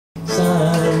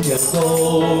又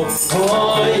高，海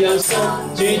又深，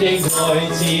主的愛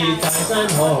似大山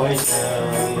海洋。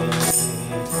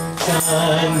山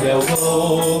又高，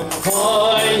海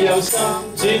又深，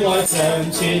主愛長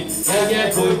存，日夜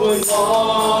陪伴我。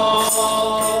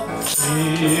主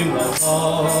愛我，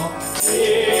主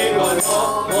愛我，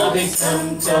我的心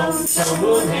中充滿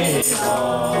希望。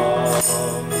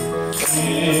主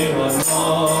愛我，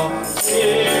主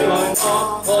愛我，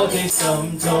我的心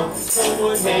中充滿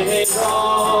希望。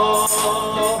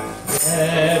耶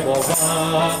和華，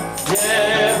耶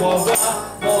和華，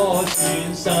我全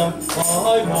心愛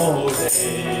慕你。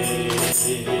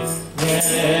耶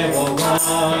和華，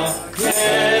耶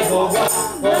和華，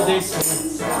我的心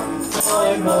愛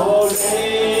慕你。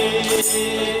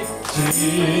主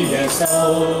耶穌，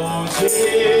主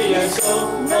耶穌，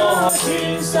我全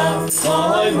心愛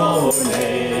慕你。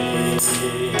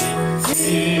主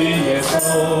耶穌，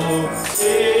主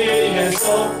耶穌，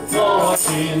我全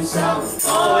心愛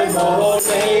慕你。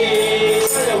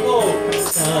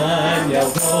山又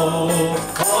高，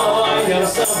海又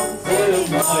深，主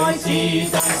的愛似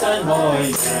大山海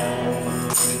洋。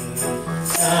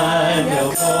山又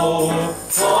高，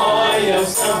海又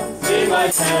深，主愛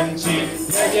長存，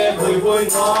日夜陪伴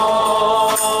我。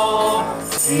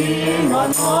主愛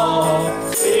我，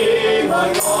主愛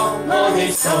我，我的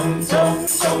心中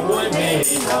充滿希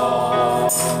望。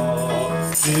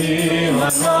主愛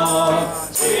我，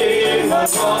主愛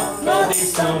我，我的心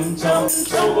中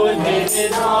充滿希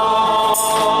望。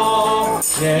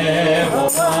耶和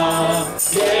華，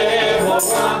耶和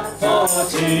華，我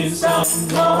全心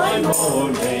愛慕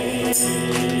你。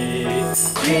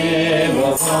耶和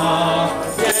華，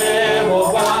耶和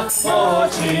華，我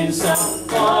全心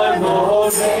愛慕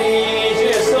你。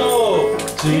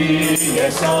主耶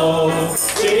穌，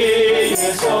主耶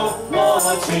穌，我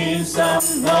全心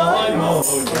愛慕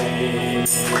你。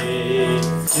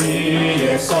主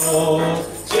耶穌，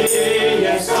主耶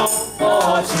穌，我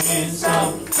全心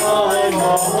愛慕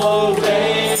你。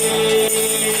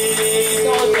多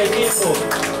謝天父，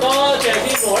多謝天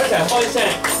父，我一齊開聲，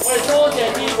我哋多謝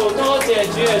天父，多謝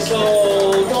主耶穌，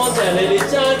多謝你哋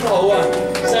真好啊！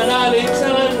神啊，你真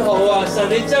好啊！神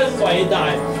你真偉大，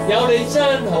有你真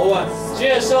好啊！主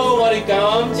耶穌，我哋感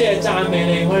謝讚美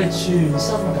你，我哋全心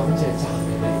感謝讚美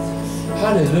你。哈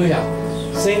利路亞！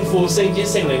聖父、聖子、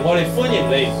聖靈，我哋歡迎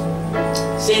你。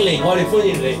聖靈，我哋歡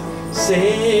迎你。聖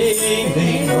靈，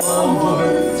我們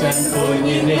真歡迎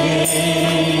你。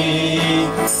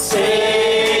聖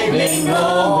靈，我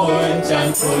們真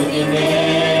歡迎你。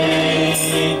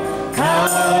求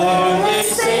你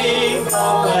聖火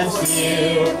焚燒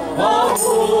我們。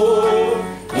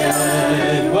人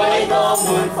為我們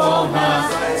放下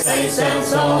世上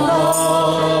所愛，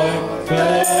舉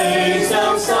雙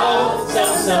手，真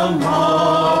心愛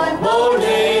慕你，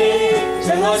親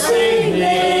愛聖靈，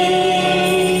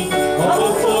我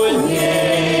歡迎，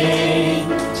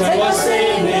親愛聖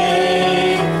靈，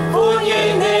歡迎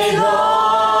你來，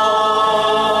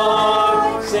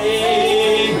聖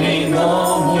靈我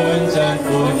們真歡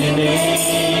迎你，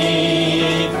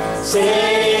聖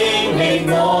靈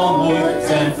我們真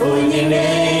歡迎你，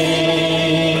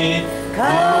求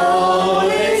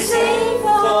你聖火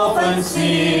焚燒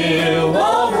我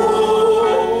們，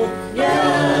人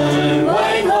為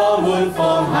我們放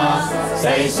下世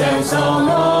上所愛，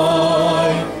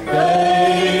舉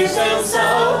雙手，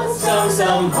真心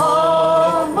愛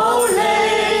慕你，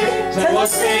親愛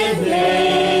聖靈，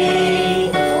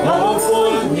我歡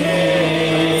迎，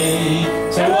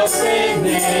親愛聖靈，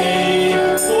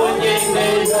歡迎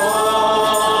你來。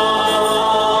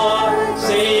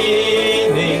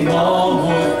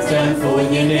歡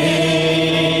迎你，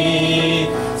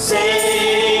聖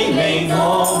靈我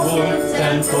們真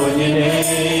歡迎你，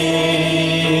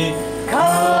求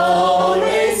你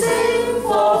聖火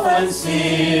焚燒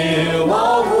我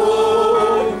們，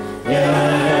人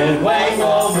為我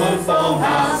們放下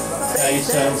世上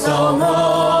所愛，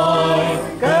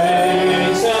舉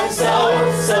雙手，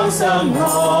真心愛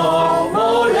慕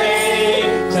你，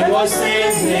親愛聖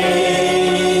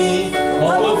靈，我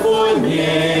們歡迎。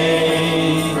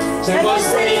親愛聖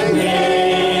靈，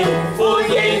歡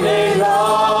迎你來，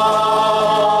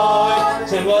親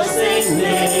愛聖靈，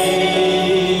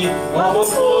我們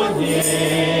歡迎，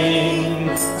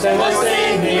親愛聖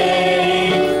靈，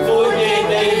歡迎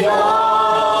你來，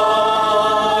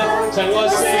親愛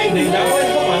聖靈，大家可以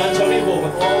幫埋唱呢部分，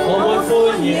我們歡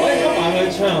迎，可以幫埋去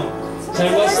唱，親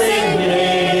愛聖靈，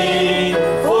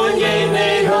歡迎你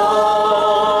來，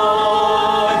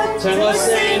親愛聖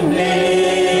靈。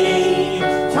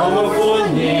我們歡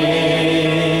迎，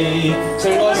親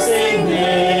愛聖靈，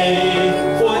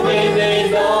歡迎你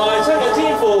來，親愛天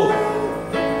父，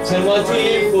親親愛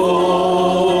天父，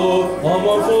我們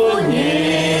歡迎，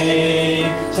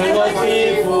親愛天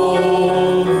父，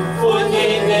歡迎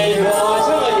你我，親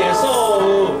愛耶穌，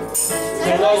親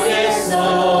愛耶穌，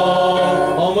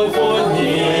我們歡迎，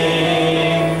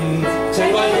親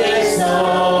愛耶穌，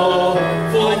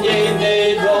歡迎你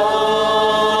來。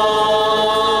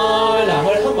嗱，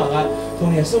我哋合埋啊，同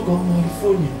耶穌講，我哋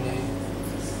歡迎你，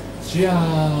主啊，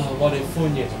我哋歡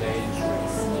迎你。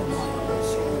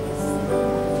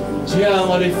主啊，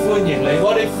我哋歡迎你，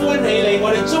我哋歡喜你，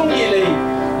我哋中意你，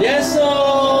耶穌，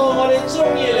我哋中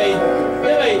意你，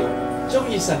因為中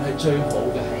意神係最好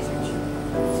嘅，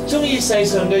中意世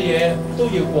上嘅嘢都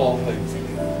要過去，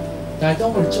但係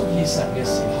當我哋中意神嘅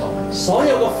時候，所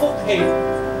有嘅福氣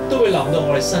都會臨到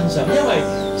我哋身上，因為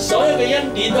所有嘅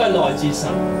恩典都係來自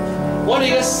神，我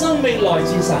哋嘅生命來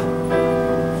自神，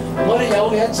我哋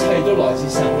有嘅一切都來自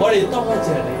神，我哋多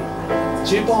謝你，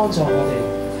主幫助我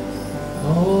哋。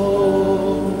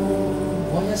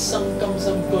我一生甘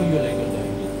心居於你嘅裏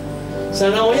面，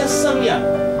神啊，我一生人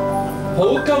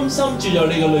好甘心住在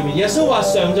你嘅裏面。耶穌話：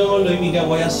常在我裏面嘅，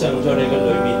我也常在你嘅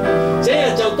裏面。這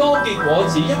人就多結果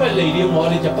子，因為離了我，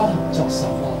你就不能作什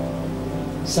麼。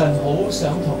神好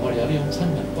想同我哋有呢種親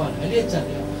密關係。喺呢一陣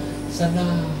又，神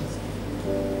啊，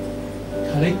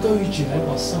求你居住喺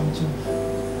我心中，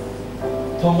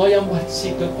同我有密切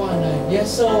嘅關係。耶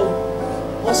穌，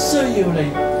我需要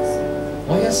你。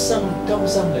我一生甘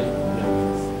心你，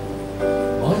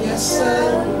我一生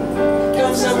甘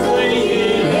心居於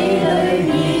你裏面。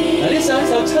嗱，呢首一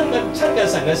首親近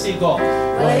神嘅詩歌。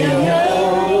唯有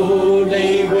你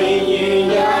永遠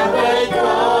也不改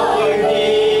變，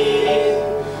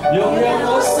容讓我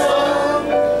心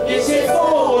熱切呼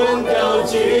喚救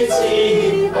主千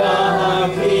百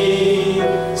遍，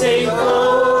直到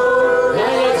那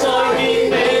日再見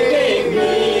你的面。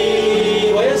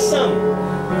我一生。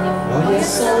一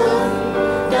生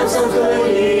甘心居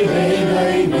於你裏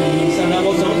面，神啊，我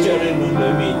想住你門裏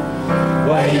面，唯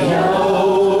有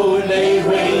你永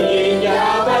遠也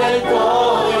不改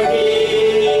變，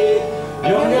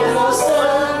容讓我心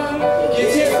熱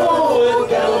切呼喚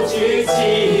救主千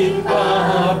百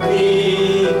遍，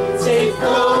直到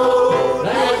那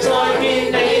日再見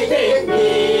你的面。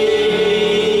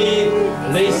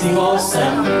你是我神，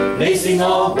你是我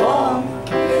王，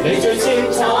你最清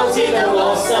楚知道我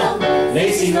心。你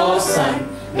是我神，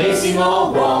你是我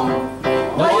王，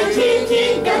我要天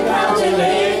天緊靠着你，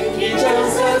願將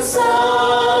真心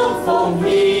奉獻，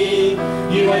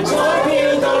如雲彩飄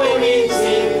到你面前，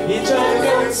願將更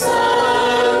新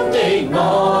的我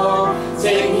呈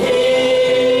獻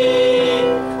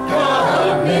給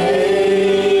你。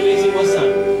你是我神，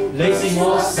你是我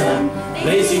神，你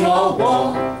是我王，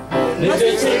你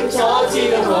最清楚知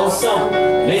道我心。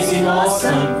你是我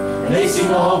神，你是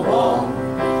我王。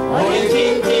我要天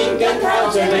天緊靠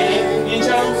着你，願將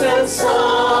真心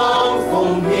奉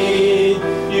獻，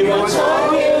如雲彩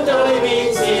飄到你面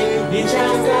前，願將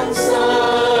更新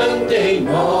的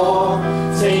我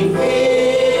呈獻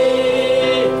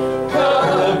給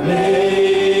你。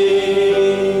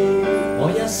我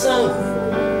一生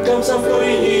甘心居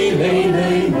於你裏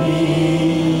面，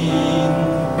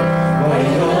唯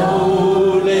有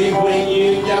你永遠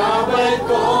也不改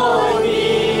變，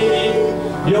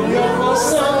容讓我心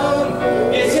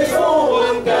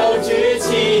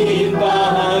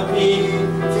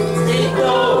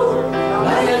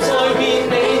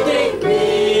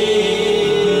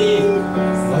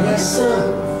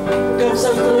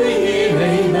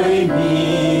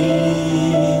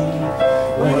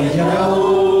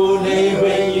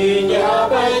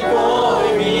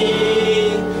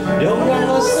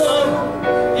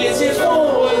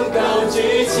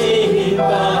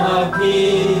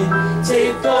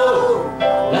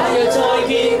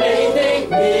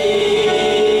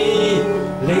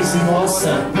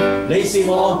你是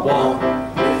我王，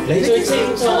你最清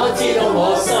楚知道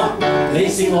我心。你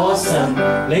是我神，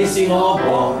你是我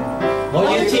王，我要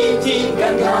天天緊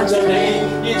靠着你，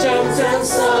願將真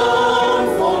心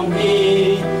奉獻，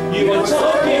如雲彩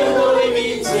飄到你面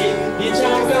前，願將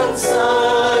更新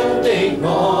的我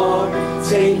呈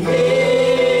獻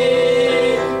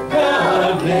給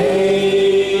你。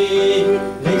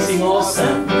你是我神，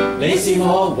你是我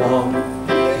王，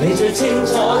你最清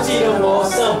楚知道我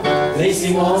心。你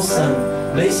是我神，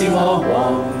你是我王，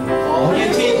我要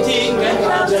天天緊靠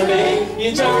着你，願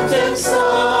將真心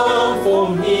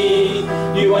奉獻，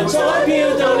如雲彩飄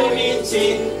到你面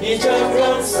前，願將更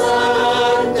新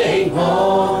的我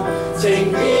呈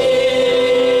獻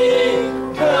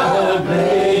給你。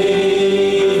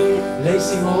你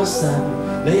是我神，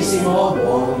你是我王，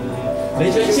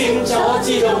你最清楚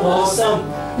知道我心。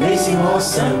你是我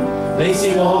神，你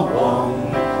是我王，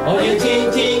我要天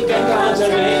天緊靠着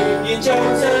你，現將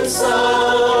真心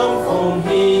奉獻，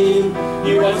如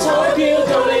雲彩飄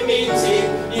到你面前，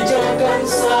現將更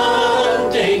新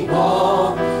的我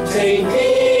呈獻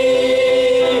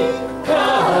給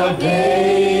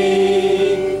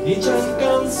你，現將更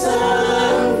新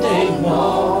的我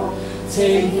呈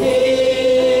獻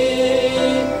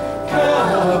給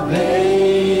你，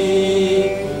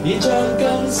現將更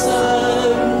新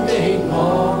的我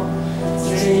呈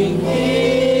獻給你。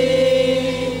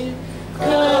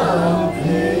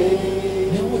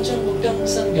你可唔可以將個更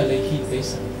新嘅你獻俾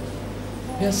神？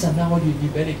你話神啊，我願意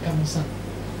俾你更新，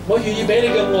我願意俾你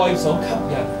嘅愛所吸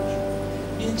引，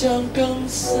現將更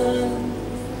新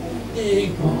的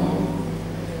我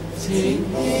呈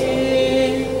獻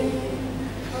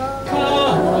給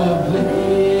你，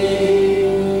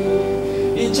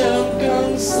現將更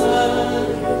新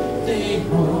的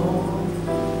我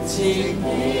呈獻給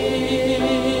你。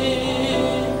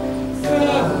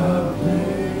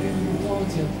多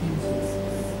謝天父，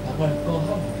嗱，我哋個刻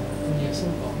唔同耶穌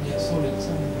講，耶穌你真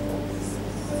我，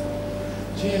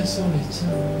主耶穌你真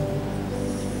我，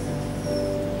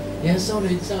耶穌你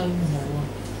真我啊！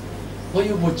我要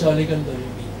活在你嘅裏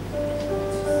面，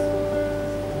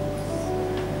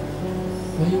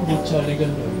我要活在你嘅裏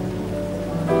面，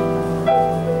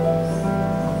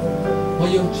我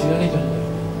要住喺你嘅裏面。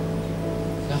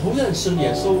嗱，好多人信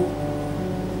耶穌，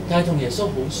但係同耶穌好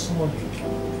疏遠。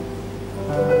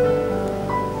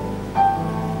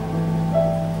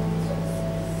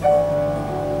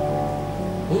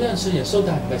好多人信耶穌，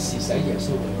但係唔係時時喺耶穌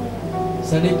裏面。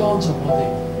神你幫助我哋，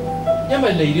因為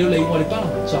離了你，我哋不能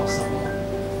作什麼。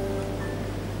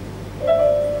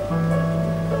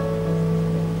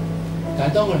但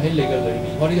係當我哋喺你嘅裏面，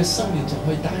我哋嘅生命就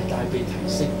可以大大被提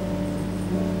升。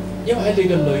因為喺你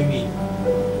嘅裏面，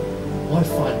我係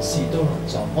凡事都能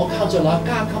做。我靠著那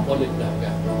加給我力量嘅，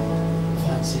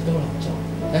凡事都能做。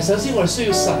但係首先我哋需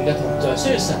要神嘅同在，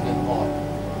需要神嘅愛，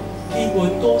遍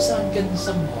滿高山跟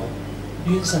深海。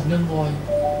願神嘅愛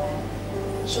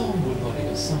裝滿我哋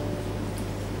嘅心，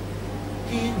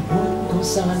遍滿高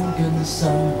山跟深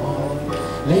海。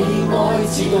你愛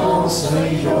似江水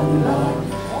湧來。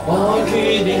我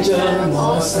決定將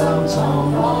我心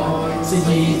藏愛，是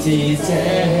醫治者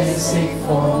釋放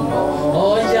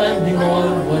我因你安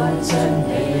穩真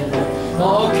理量。我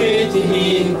決定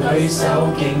獻舉手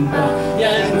敬拜，因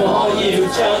我要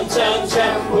唱，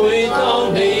每當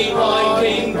你愛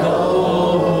傾倒，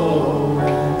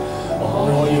我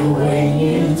要永遠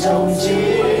頌主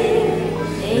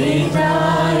你帶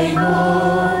我，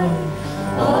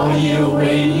我要永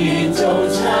遠頌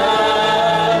唱。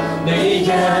你因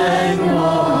我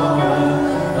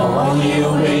要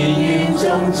永遠頌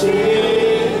主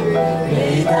你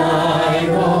帶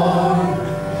我，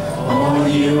我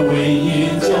要永遠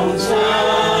頌唱。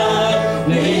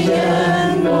你因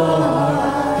我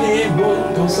遍滿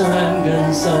高山跟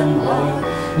深海，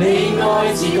你愛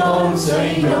似江水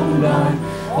湧來。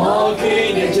我決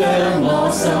定將我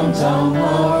心藏愛，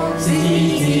是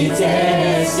醫治者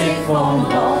釋放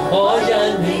我因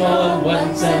你安穩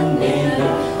真理量。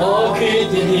我決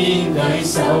定獻舉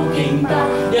手敬拜，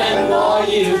因我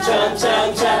要唱，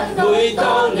每當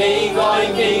你愛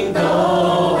傾倒，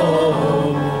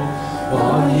我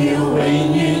要永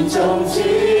遠頌主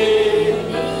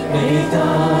你帶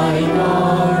我，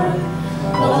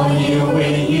我要永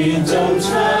遠頌唱。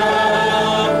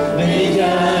你因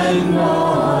我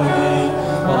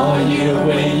要永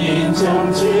遠頌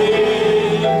主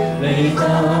你帶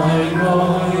我，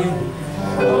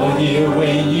我要永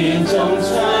遠頌唱。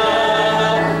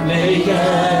你因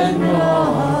我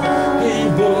遍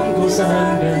滿高山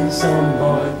跟深海，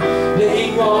你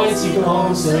愛似江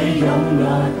水湧來。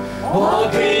我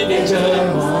決定將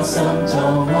我心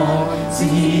藏愛，是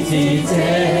醫治者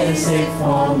釋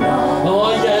放我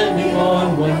因你安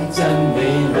穩真理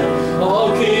量。我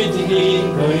決定獻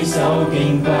舉手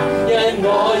敬拜，因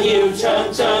我要唱，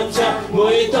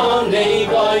每當你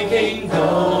愛傾倒，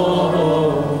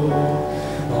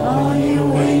我要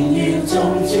永遠頌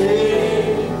主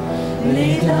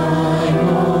你帶我，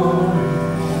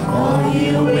我要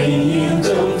永遠頌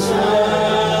唱。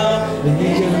你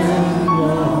因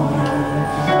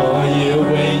我要永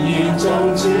遠頌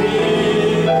主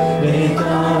你帶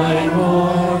我，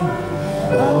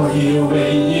我要永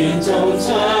遠頌唱。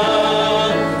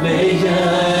你因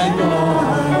我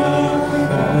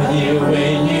要永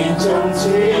遠頌主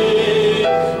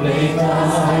你帶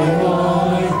我，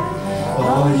我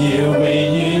要永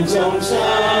遠頌唱。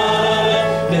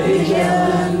你因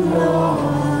我，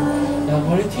嗱，我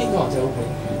哋天堂就永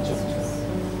遠頌唱。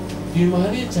原來喺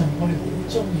呢陣，我哋好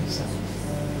中意神。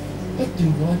段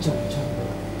嗰一仲唱到，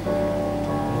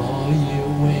我要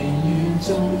永遠忠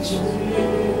於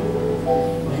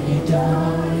你帶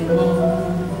我，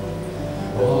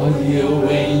我要永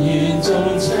遠忠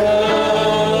唱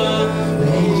你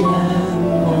恩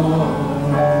愛，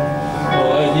我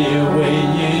要永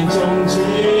遠忠於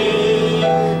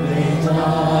你帶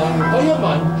我。可以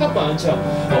黑慢唱，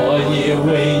我要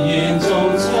永遠忠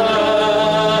唱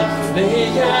你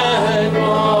恩愛，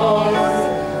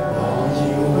我要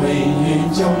永遠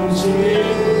忠於。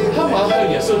黑馬向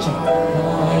耶穌唱，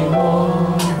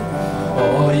我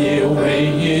要永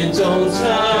遠忠唱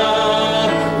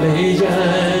你恩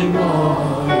愛，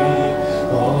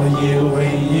我要永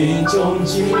遠忠於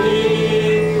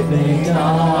你帶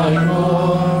我，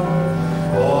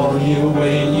我要永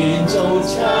遠忠唱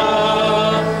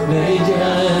你恩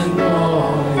愛，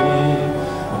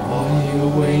我要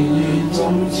永遠忠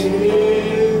於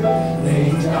你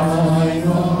帶我，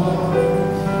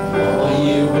我要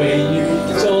永遠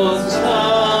忠唱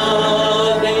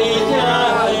你恩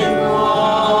愛，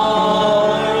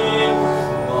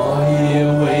我要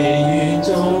永遠忠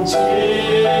於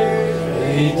你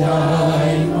帶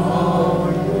我，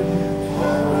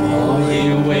我要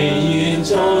永遠忠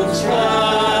唱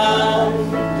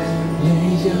你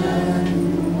恩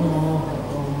愛。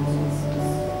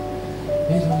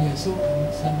你同耶穌講，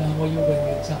神啊，我要永遠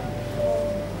讚美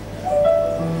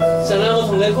你。神啊，我同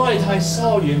你關係太疏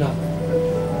遠啦，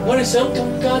我哋想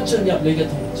更加進入你嘅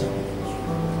同在。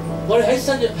我哋喺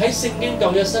聖經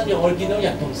舊約新約，我哋見到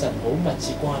人同神好密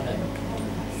切關係。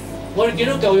我哋見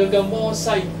到舊約嘅摩西，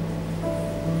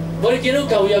我哋見到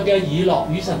舊約嘅以諾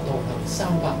與神同行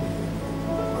300年。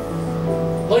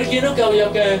我哋見到舊約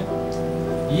嘅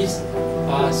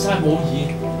撒母耳、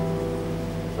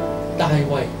大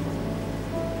衛，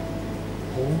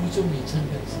好中意親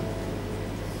近神。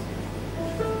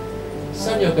新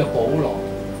約嘅保羅，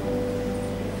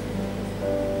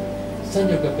新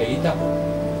約嘅彼得、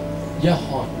約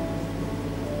翰，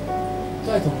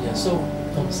都係同耶穌、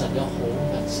同神有好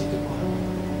密切嘅關係。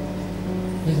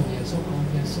你同耶穌講，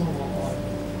耶穌我愛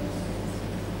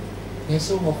你，耶穌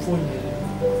我歡迎你，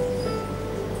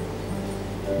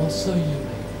我需要你，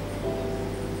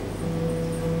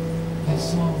耶穌，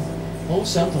我好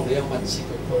想同你有密切嘅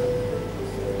關係。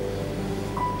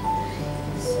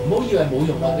唔好以為冇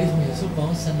用啊！你同耶穌講，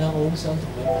神啊，我好想同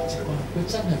你密切關係，佢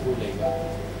真係會嚟㗎，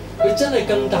佢真係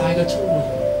更大嘅充滿。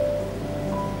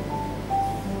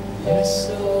耶穌，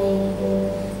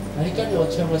你跟住我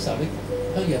唱嘅時候，你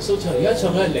向耶穌唱。而家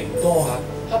唱嘅係靈歌嚇，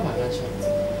黑埋眼唱。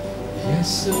耶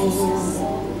穌，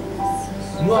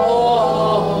我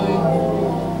愛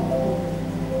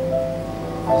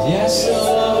你。耶穌，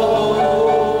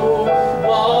我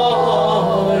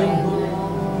愛你。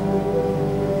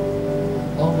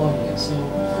我愛耶穌，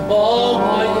我愛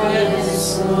耶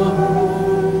穌，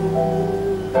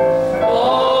我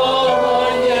愛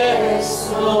耶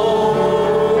穌，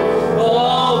我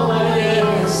愛耶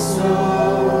穌，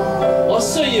我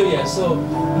需要耶穌，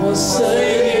我需要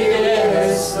耶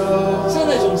穌，真係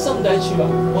從心底處話，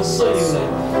我需要你，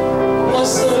我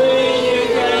需要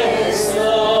耶穌，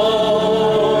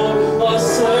我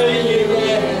需要耶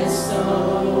穌，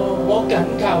我緊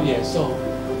靠耶穌，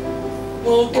我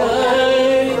緊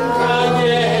靠耶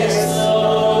穌，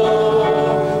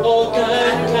我緊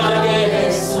靠耶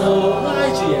穌，拉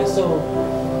住耶穌，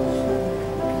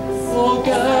我緊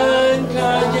靠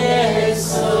耶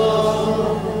穌，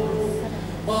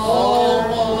我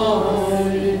愛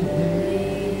你。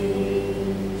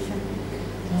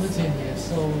多謝耶穌。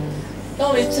當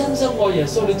你真心愛耶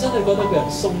穌，你真係覺得個人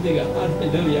鬆啲㗎，哈利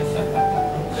路亞。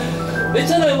你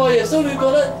真係愛耶穌，你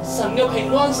覺得神嘅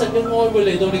平安、神嘅愛會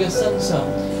嚟到你嘅身上，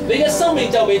你嘅生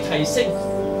命就被提升。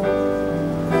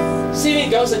詩篇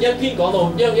91篇講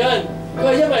到，若有人佢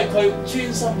係因為佢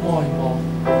專心愛我，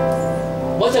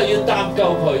我就要搭救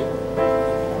佢，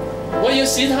我要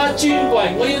使他尊貴，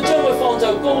我要將佢放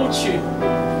在高處。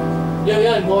若有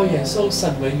人愛耶穌，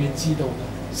神永遠知道㗎，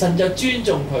神就尊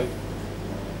重佢，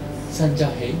神就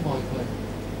喜愛佢。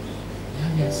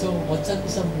耶穌，我真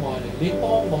心愛你，你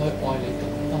幫我去愛你更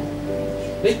多，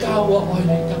你教我愛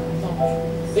你更多，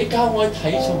你教我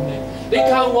睇重你，你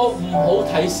教我唔好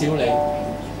睇小你，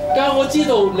教我知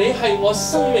道你係我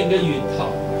生命嘅源頭，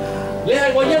你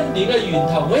係我恩典嘅源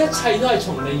頭，我一切都係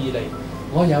從你而嚟，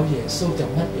我有耶穌就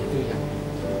乜嘢都有。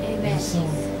耶穌，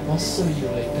我需要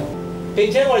你更，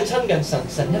並且我哋親近神，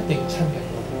神一定親近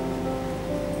我哋。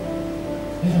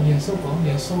你同耶穌講，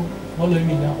耶穌，我裏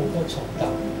面有好多重擔。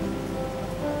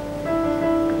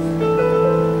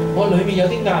我裏面有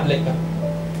啲壓力啊，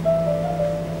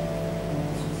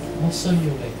我需要你，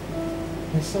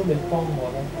耶穌你幫我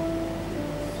啦。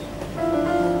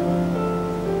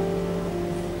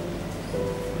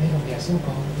穌講：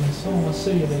耶穌，我需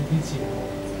要你醫治我。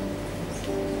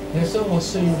耶穌，我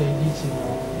需要你醫治我。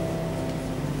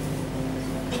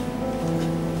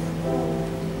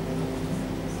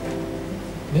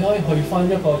你可以去返一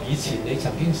個以前你曾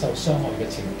經受傷害嘅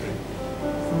情景，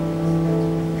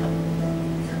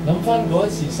諗返嗰一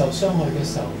次受傷害嘅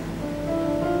時候，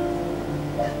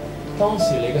當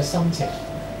時你嘅心情，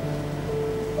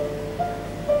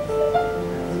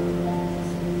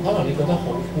可能你覺得好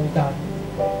孤單，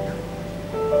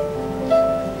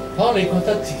可能你覺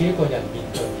得自己一個人面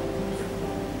對，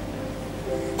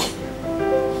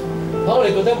可能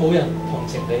你覺得冇人同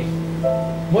情你，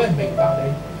冇人明白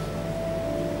你。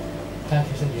但係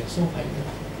其實耶穌喺度，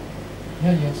因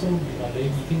為耶穌原來你已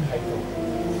經喺度，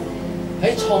喺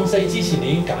創世之前你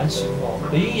已經揀選我，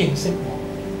你已經認識我。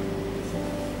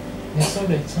耶穌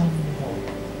你真好，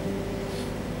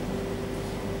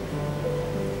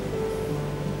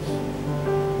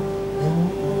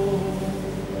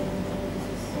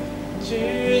主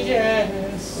耶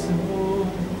穌，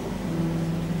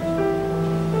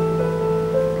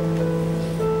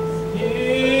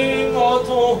與我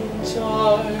同在。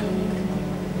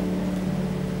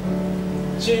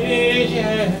主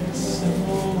耶穌，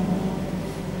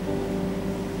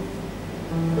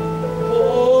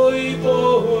陪伴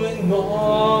我。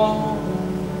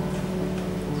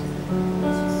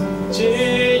主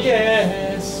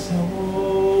耶穌，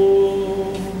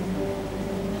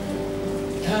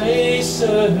體恤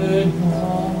我，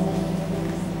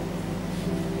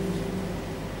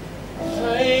體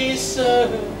恤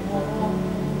我。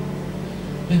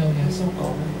你同耶穌講，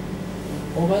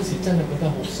我嗰時真係覺得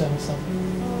好傷心。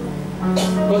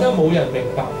覺得冇人明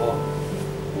白我，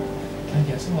但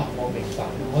耶穌話我明白，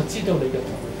我知道你嘅痛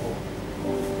苦，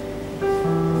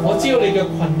我知道你嘅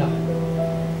困難，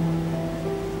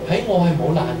喺我係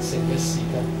冇難成嘅事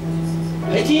㗎，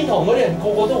喺天堂嗰啲人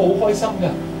個個都好開心㗎，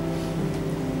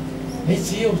你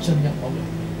只要進入我裏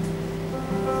面，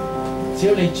只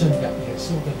要你進入耶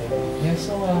穌嘅裏面，耶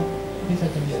穌啊，你就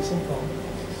對耶穌講，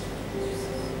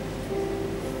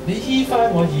你醫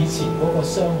返我以前嗰個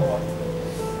傷害。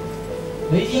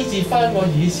你醫治返我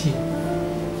以前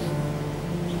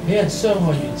俾人傷害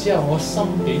完之後，我心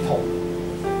幾痛。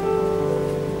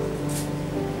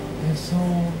耶穌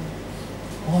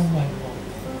安慰我，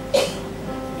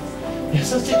耶穌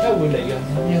即刻會嚟嘅。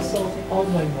耶穌安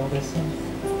慰我嘅心。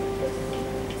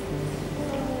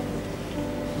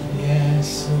耶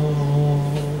穌，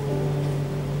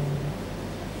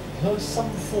有深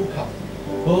呼吸。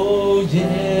哦耶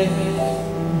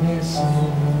穌。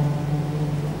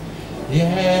耶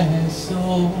穌，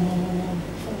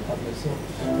呼吸耶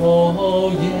穌，哦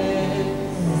耶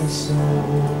穌，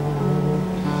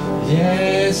耶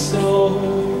穌，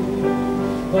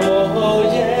哦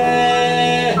耶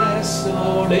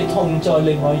穌，你同在令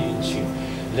我完全，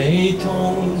你同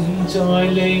在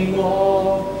令我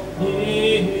完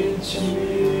全。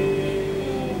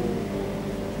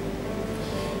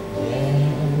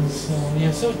耶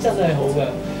穌真係好嘅，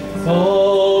哦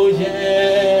耶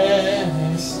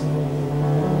穌。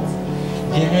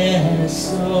耶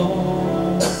穌，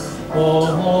哦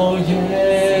耶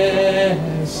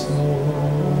穌，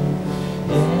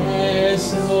耶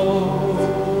穌，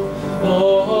哦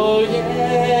耶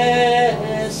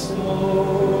穌，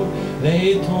你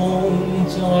同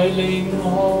在令我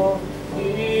完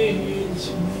全。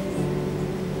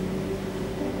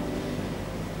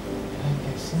耶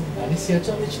穌，嗱，你試下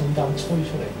將啲重擔吹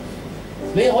出嚟，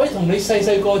你可以同你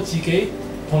細個自己，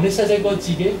同你細個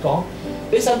自己講。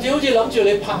你甚至好似諗住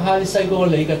你拍下你細個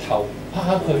你嘅頭，拍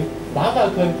下佢，攬下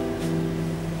佢。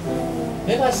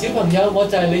你話小朋友，我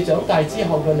就係你長大之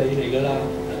後嘅你嚟㗎啦。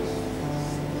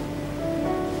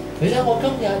你睇我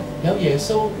今日有耶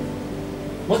穌，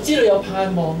我知道有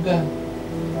盼望㗎。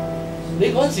你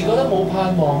嗰陣時覺得冇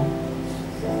盼望，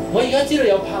我而家知道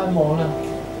有盼望啦。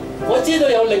我知道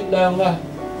有力量㗎，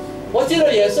我知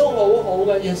道耶穌好好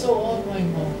㗎，耶穌安慰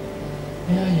我。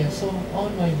你睇耶穌安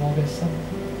慰我嘅心。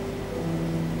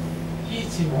醫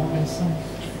治我嘅心，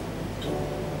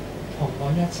同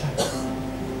我一齊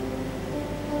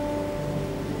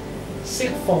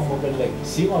釋放我嘅靈，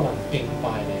使我能敬拜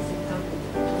你。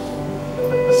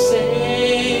釋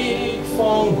放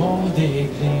我的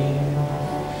靈，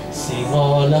使我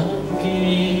能敬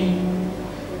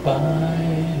拜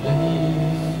你。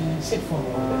釋放我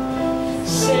嘅靈，釋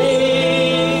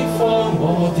放我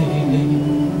的靈，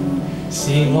使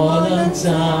我能站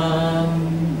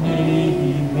你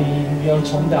面。讓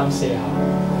重擔卸下，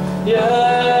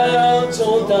讓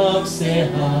重擔卸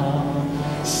下，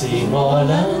使我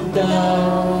能得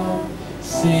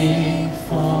釋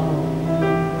放，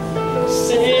釋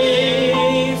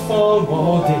放我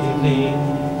的靈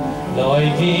來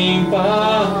敬拜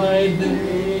你。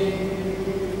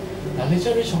嗱，你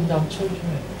將啲重擔吹出嚟。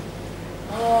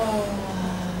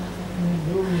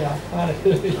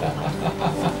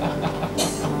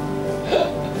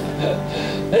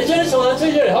你將啲重擔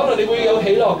吹出嚟，可能你會有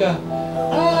喜樂㗎。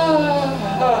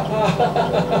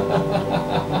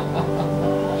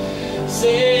釋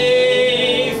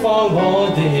放我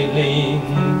的靈，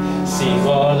使我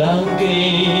能敬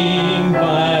拜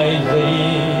你。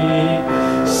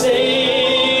釋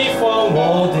放我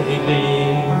的靈，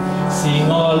使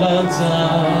我能讚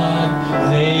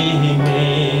你名。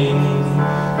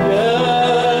讓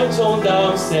重擔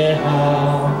卸下，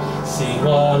使我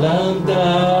能得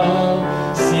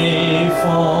釋放。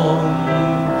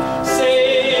釋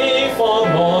放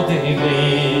我的靈，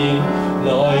來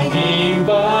敬拜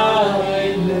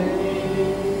你。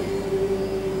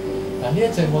嗱，呢一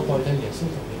陣我代替耶穌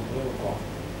同你每一個講，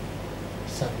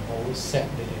神好錫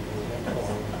你哋每一個。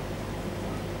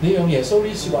你用耶穌呢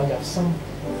説話入心，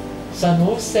神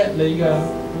好錫你㗎。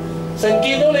神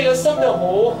見到你嘅心就好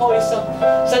開心，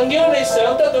神見到你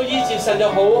想得到醫治，神就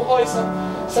好開心。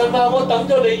神話我等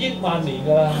咗你億萬年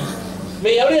㗎啦，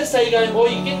未有呢個世界，我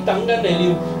已經等緊你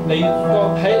了。你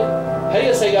喺呢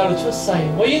個世界度出世，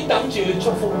我已經等住要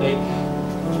祝福你，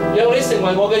讓你成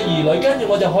為我嘅兒女，跟住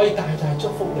我就可以大大祝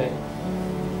福你。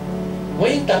我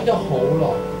已經等咗好耐，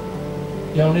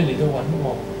讓你嚟到揾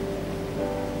我。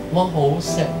我好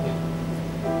錫你，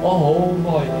我好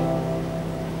愛你。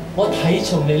我睇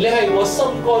重你，你係我心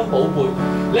肝寶貝，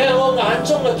你係我眼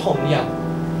中嘅瞳人，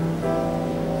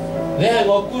你係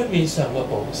我冠冕上嘅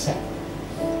寶石。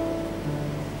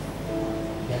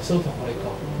耶穌同我哋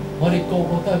講，我哋個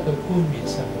個都係佢冠冕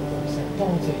上嘅寶石。多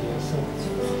謝耶穌，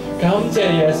感謝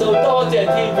耶穌，多謝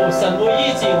天父，神會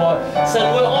醫治我，神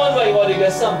會安慰我哋嘅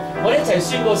心。我哋一齊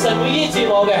宣告，神會醫治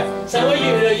我嘅，神會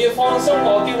越嚟越放鬆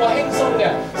我，叫我輕鬆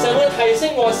嘅，神會提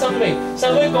升我生命，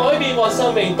神會改變我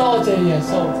生命。多謝耶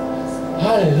穌，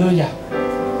哈利路亞。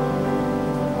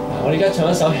我哋而家唱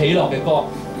一首喜樂嘅歌，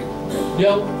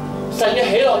讓神嘅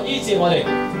喜樂醫治我哋。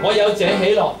我有這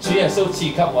喜樂，主耶穌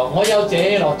賜給我；我有這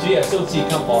喜樂，主耶穌賜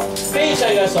給我。非世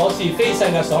界所賜，非世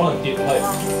界所能奪去。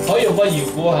可以用個搖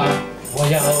鼓下。我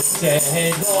有這喜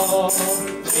樂，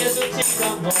主耶穌賜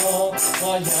給我；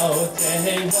我有這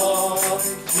喜樂，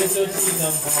主耶穌賜給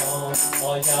我；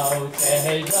我有這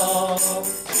喜樂，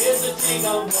主耶穌賜給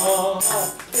我。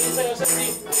非世界所賜，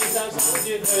非世界所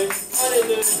奪去。哈利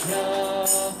路亞。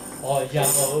我有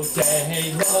這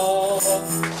喜樂，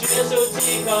主耶穌賜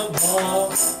給我；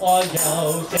我有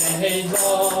這喜樂，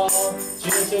主耶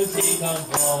穌賜給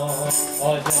我；我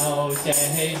有這喜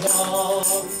樂，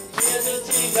主耶穌賜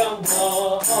給我。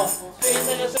非世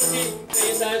界所賜，非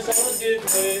世界所奪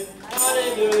去。哈利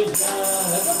路亞！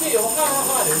今次用哈哈哈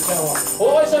嚟唱喎，好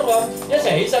開心喎！一齊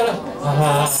起身啦！哈哈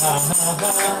哈哈哈！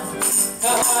哈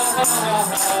哈哈哈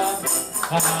哈！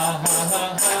哈哈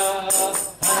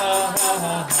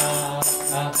哈哈！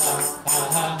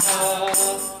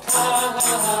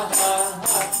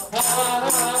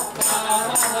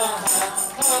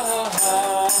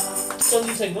盡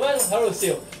情咁樣喺度笑，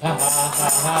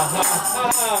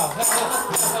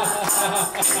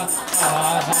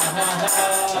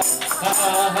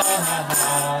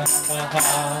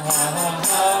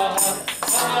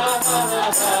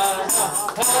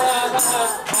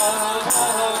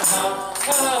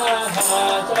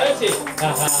再一次，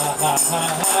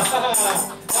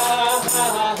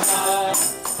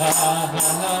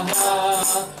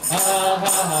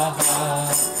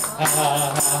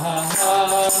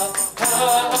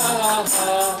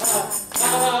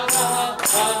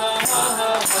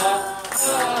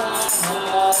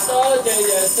多謝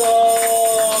耶穌，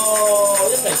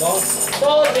一齊講，多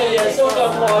謝耶穌咁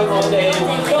愛我哋，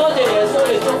多謝耶穌嚟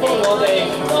祝福我哋，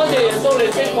多謝耶穌嚟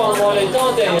釋放我哋，多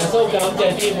謝耶穌，感謝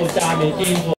天父，讚美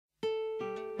天父。